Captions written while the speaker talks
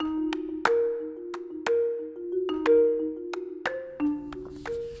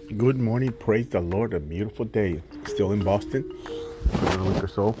Good morning, praise the Lord. A beautiful day. Still in Boston, a week or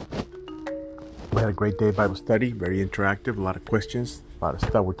so. We had a great day of Bible study, very interactive, a lot of questions, a lot of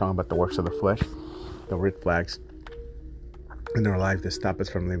stuff. We're talking about the works of the flesh, the red flags in our life that stop us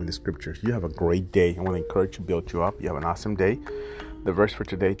from living the scriptures. You have a great day. I want to encourage you, build you up. You have an awesome day. The verse for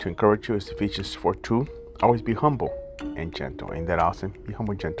today to encourage you is Ephesians 4:2. Always be humble and gentle. Ain't that awesome? Be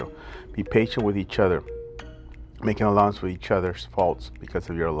humble and gentle. Be patient with each other, making allowance for each other's faults because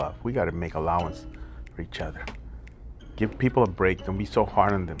of your love. We got to make allowance for each other. Give people a break. Don't be so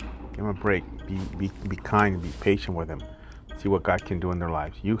hard on them. Give them a break. Be kind. Be patient with them. See what God can do in their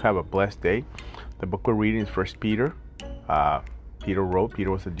lives. You have a blessed day. The book we're reading is 1 Peter. Peter wrote.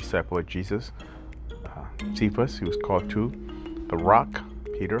 Peter was a disciple of Jesus. Cephas, he was called to the rock.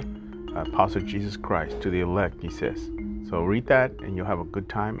 Peter, apostle of Jesus Christ, to the elect, he says. So read that and you'll have a good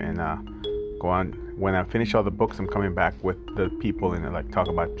time, and go on. When I finish all the books, I'm coming back with the people and like talk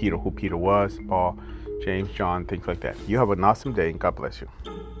about Peter, who Peter was, Paul, James, John, things like that. You have an awesome day and God bless you.